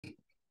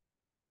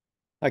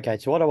Okay,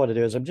 so what I want to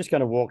do is I'm just going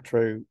to walk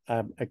through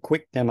a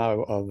quick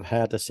demo of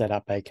how to set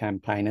up a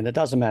campaign. And it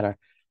doesn't matter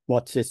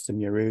what system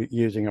you're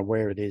using or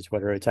where it is,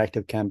 whether it's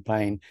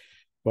ActiveCampaign,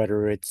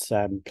 whether it's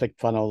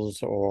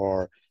ClickFunnels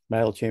or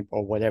MailChimp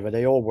or whatever,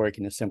 they all work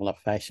in a similar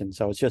fashion.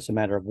 So it's just a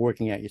matter of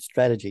working out your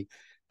strategy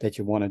that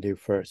you want to do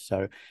first.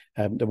 So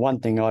the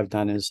one thing I've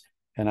done is,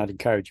 and I'd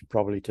encourage you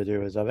probably to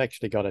do, is I've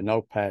actually got a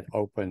notepad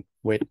open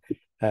with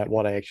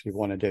what I actually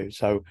want to do.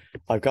 So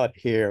I've got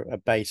here a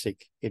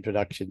basic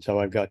introduction. So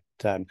I've got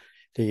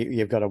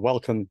you've got a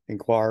welcome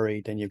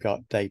inquiry, then you've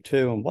got day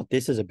 2. And what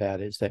this is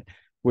about is that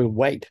we'll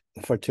wait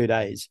for 2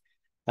 days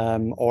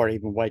or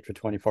even wait for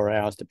 24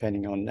 hours,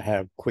 depending on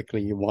how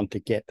quickly you want to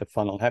get the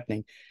funnel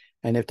happening.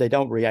 And if they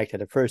don't react to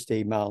the first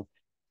email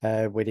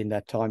within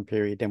that time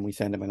period, then we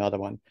send them another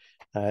one.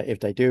 If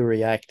they do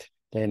react,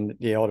 then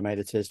the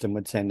automated system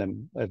would send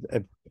them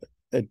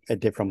a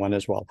different one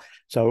as well.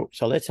 So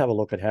let's have a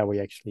look at how we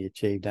actually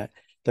achieve that.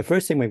 The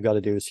first thing we've got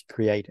to do is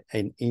create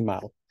an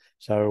email.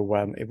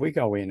 So if we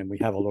go in and we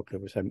have a look at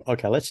it,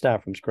 okay, let's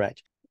start from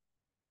scratch.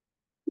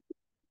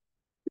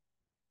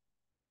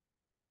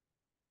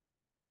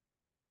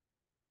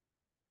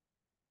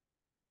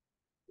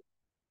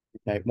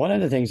 Okay, one of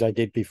the things I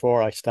did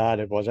before I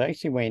started was I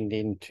actually went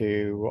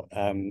into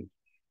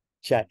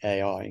Chat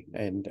AI,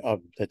 and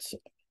that's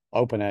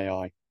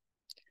OpenAI/chat.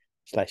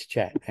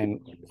 And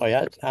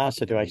I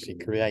asked her to actually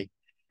create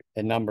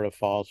a number of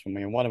files for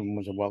me, and one of them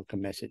was a welcome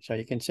message. So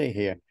you can see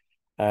here,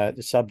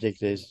 the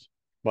subject is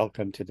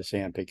welcome to the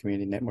CMP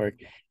Community Network.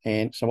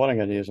 And so what I'm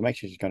going to do is I'm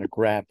actually just going to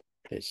grab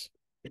this.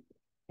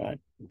 Right,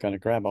 I'm going to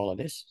grab all of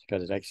this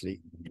because it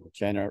actually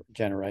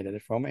generated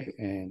it for me,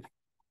 and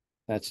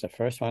that's the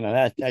first one. And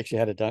I actually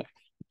had to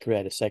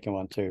create a second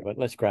one too, but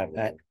let's grab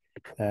that.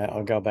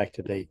 I'll go back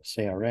to the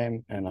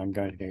CRM and I'm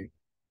going to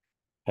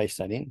paste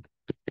that in.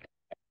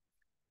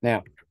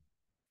 Now,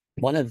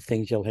 one of the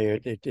things you'll hear,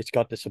 it's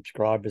got the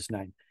subscriber's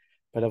name.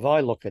 But if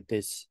I look at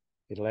this,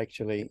 it'll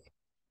actually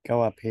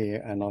go up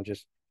here and I'll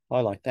just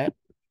highlight that.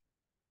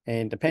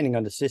 And depending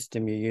on the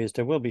system you use,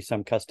 there will be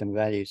some custom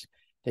values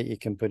that you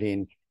can put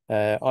in.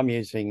 I'm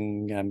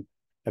using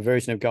a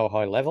version of Go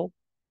High Level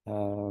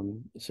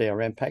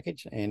CRM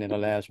package, and it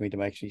allows me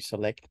to actually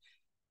select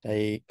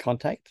a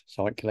contact.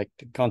 So I select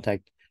the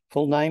contact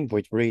full name,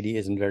 which really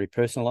isn't very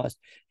personalized.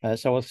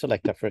 So I'll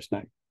select our first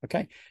name.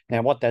 Okay.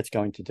 Now what that's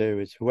going to do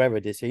is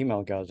whoever this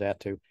email goes out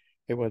to,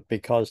 it will,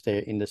 because they're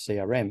in the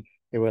CRM,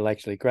 it will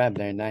actually grab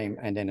their name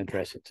and then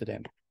address it to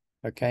them.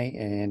 Okay.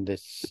 And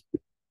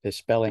the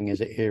spelling is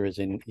here is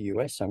in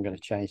US. So I'm going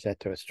to change that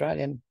to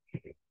Australian.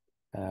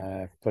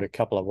 Put a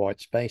couple of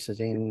white spaces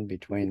in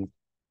between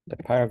the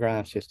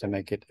paragraphs just to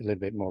make it a little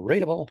bit more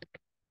readable.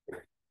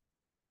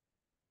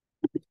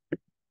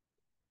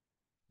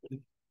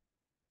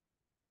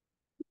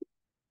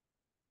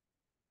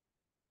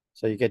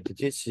 So you get the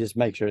gist, just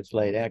make sure it's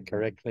laid out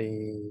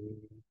correctly.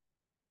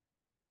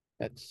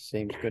 That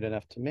seems good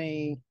enough to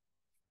me.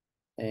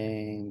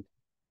 And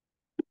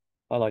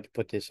I like to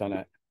put this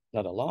on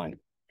another line.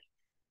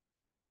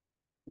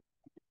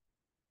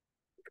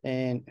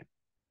 And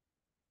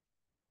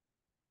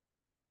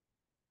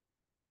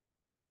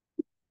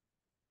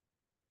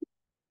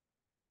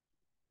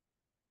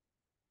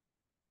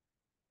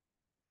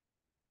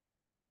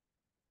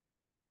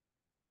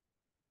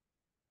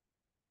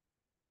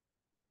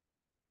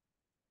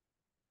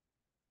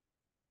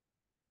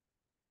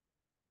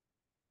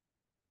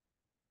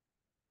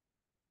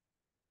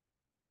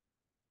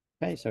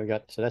okay, so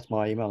that's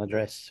my email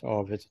address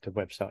or visit the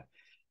website.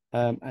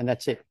 And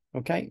that's it.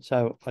 Okay,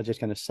 so I'm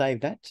just going to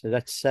save that. So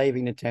that's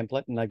saving the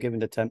template, and I've given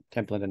the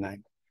template a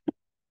name.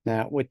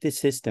 Now, with this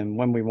system,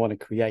 when we want to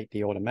create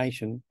the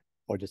automation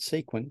or the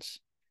sequence,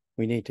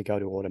 we need to go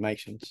to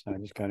automations. So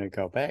I'm just going to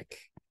go back,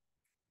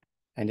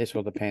 and this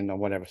will depend on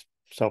whatever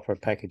software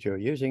package you're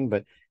using.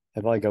 But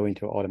if I go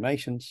into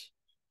automations,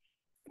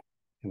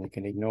 and we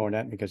can ignore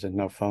that because there's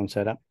no phone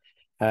set up.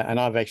 And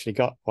I've actually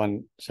got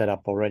one set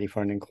up already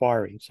for an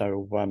inquiry.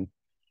 So what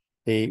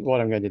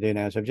I'm going to do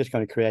now is I'm just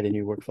going to create a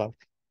new workflow.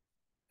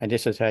 And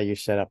this is how you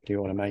set up the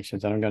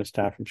automations. And I'm going to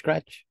start from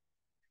scratch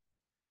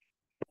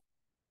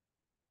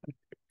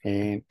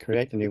and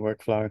create the new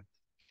workflow.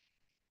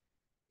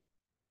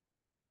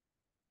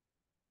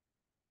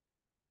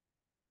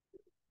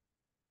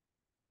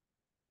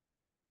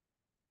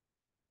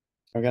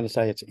 I'm going to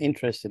say it's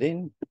interested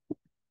in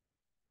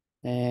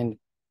and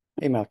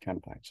email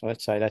campaign. So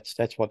let's say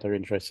that's what they're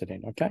interested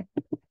in. Okay.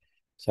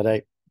 So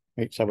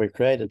we've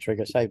created a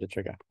trigger, saved the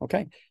trigger.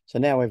 Okay. So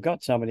now we've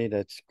got somebody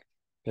that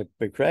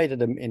we've created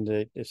them in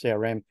the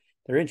CRM.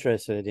 They're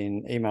interested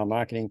in email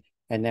marketing.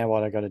 And now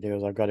what I've got to do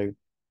is I've got to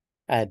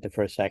add the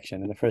first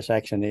action. And the first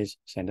action is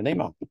send an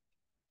email.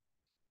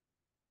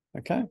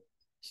 Okay.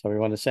 So we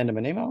want to send them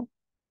an email.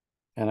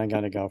 And I'm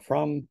going to go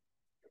from,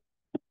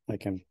 I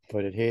can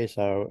put it here.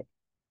 So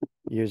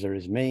user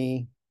is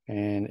me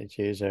and it's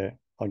user,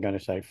 I'm going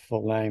to say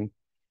full name,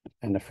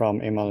 and the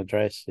from email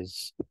address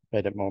is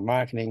Reddit More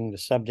Marketing. The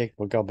subject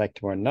will go back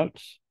to our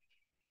notes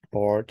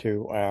or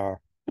to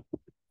our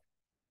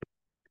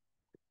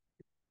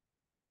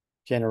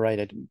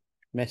generated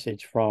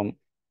message from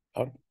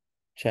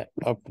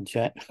open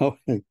chat,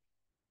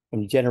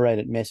 from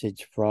generated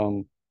message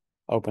from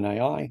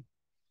OpenAI,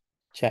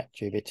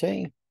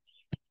 ChatGPT.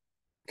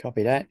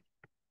 Copy that,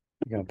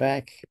 go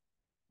back,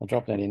 I'll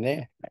drop that in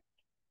there.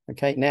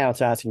 Okay, now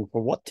it's asking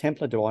for what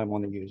template do I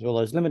want to use? Well,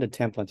 there's limited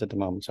templates at the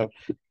moment. So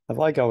if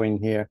I go in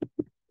here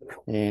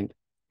and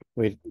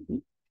we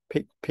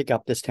pick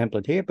up this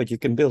template here, but you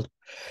can build,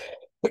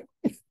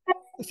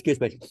 excuse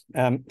me,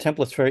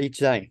 templates for each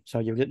day. So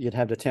you'd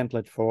have the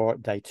template for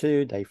day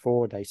 2, day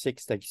 4, day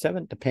 6, day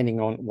 7, depending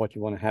on what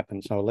you want to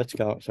happen. So let's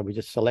go. So we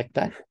just select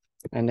that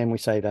and then we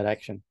save that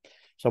action.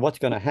 So what's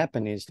going to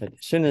happen is that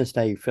as soon as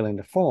they fill in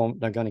the form,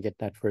 they're going to get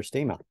that first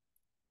email.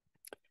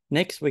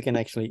 Next, we can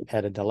actually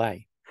add a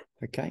delay.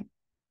 Okay.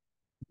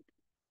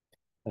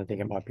 I think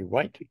it might be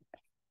wait.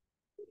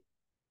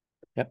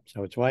 Yep.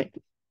 So it's wait.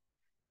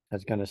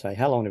 It's going to say,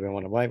 how long do we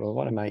want to wait? Well, we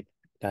want to wait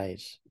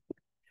days.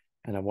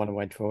 And I want to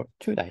wait for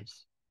 2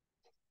 days.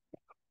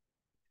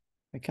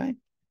 Okay.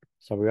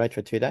 So we wait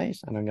for 2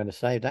 days and I'm going to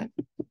save that.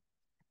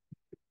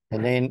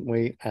 And then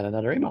we add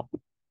another email.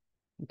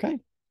 Okay.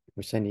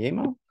 We send the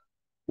email.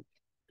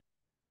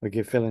 We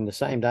could fill in the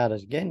same data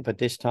again, but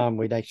this time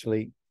we'd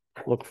actually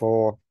look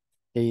for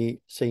the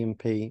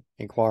CMP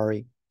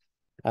inquiry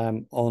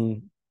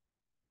on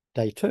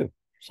day 2.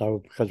 So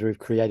because we've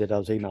created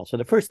those emails. So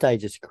the first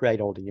stage is to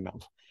create all the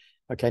emails.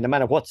 Okay, no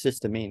matter what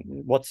system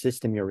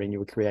you're in, you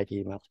would create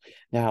emails.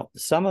 Now,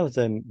 some of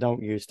them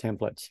don't use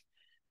templates.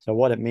 So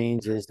what it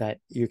means is that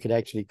you could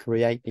actually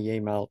create the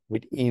email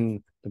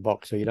within the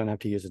box, so you don't have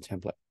to use a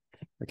template.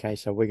 Okay,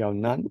 so we go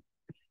none,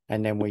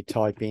 and then we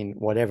type in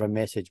whatever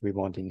message we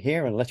want in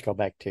here. And let's go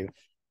back to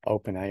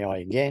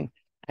OpenAI again.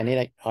 And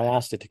then I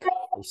asked it to create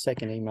a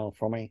second email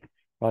for me,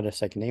 write a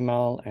second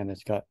email, and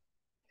it's got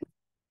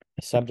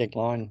a subject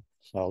line.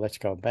 So let's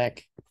go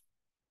back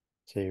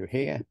to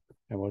here.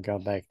 And we'll go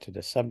back to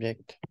the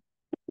subject,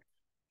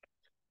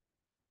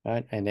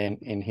 right? And then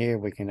in here,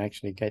 we can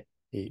actually get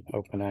the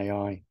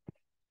OpenAI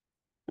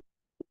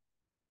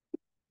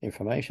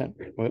information.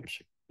 Whoops,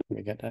 let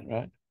me get that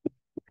right.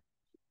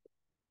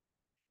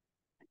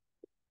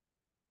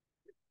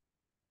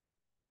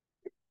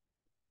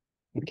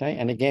 Okay,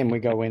 and again, we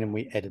go in and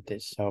we edit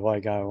this. So if I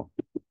go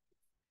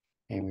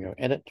and we go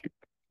edit,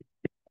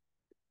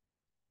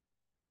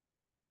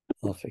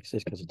 I'll fix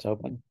this because it's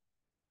open.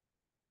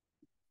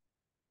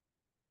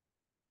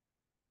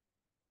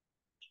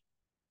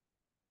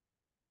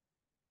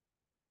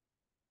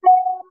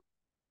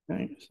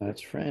 Okay, so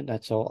that's Fred.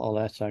 That's all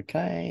that's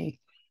okay.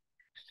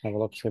 Have a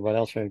look, see what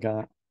else we've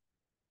got.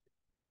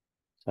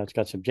 So it's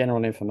got some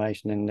general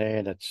information in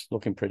there that's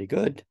looking pretty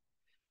good.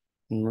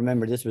 And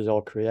remember, this was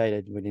all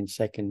created within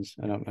seconds.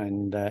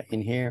 And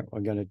in here, we're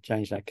going to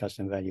change that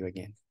custom value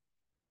again.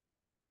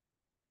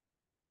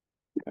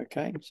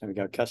 Okay, so we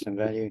go custom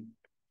value,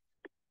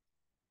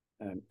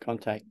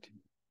 contact,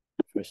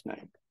 first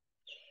name.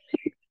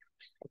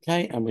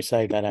 Okay, and we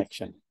save that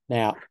action.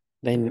 Now,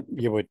 then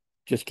you would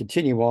just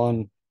continue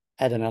on,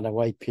 add another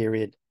wait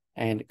period,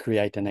 and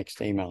create the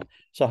next email.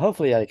 So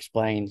hopefully that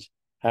explains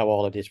how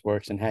all of this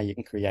works and how you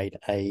can create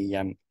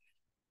a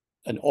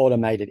an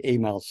automated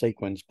email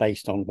sequence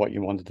based on what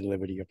you want to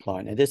deliver to your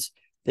client. And this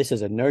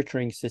is a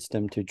nurturing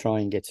system to try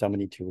and get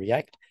somebody to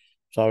react.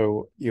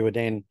 So you would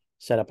then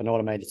set up an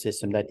automated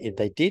system that if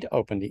they did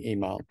open the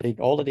email,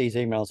 all of these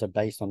emails are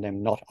based on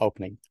them not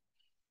opening.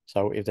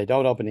 So if they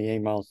don't open the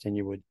emails, then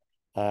you would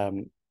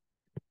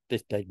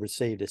they'd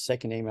receive the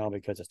second email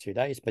because it's 2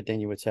 days, but then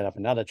you would set up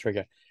another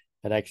trigger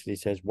that actually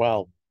says,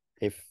 well,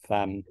 if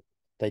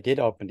they did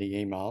open the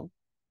email,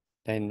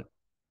 then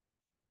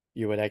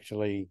you would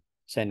actually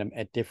send them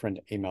a different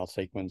email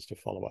sequence to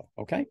follow up.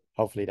 Okay,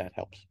 hopefully that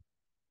helps.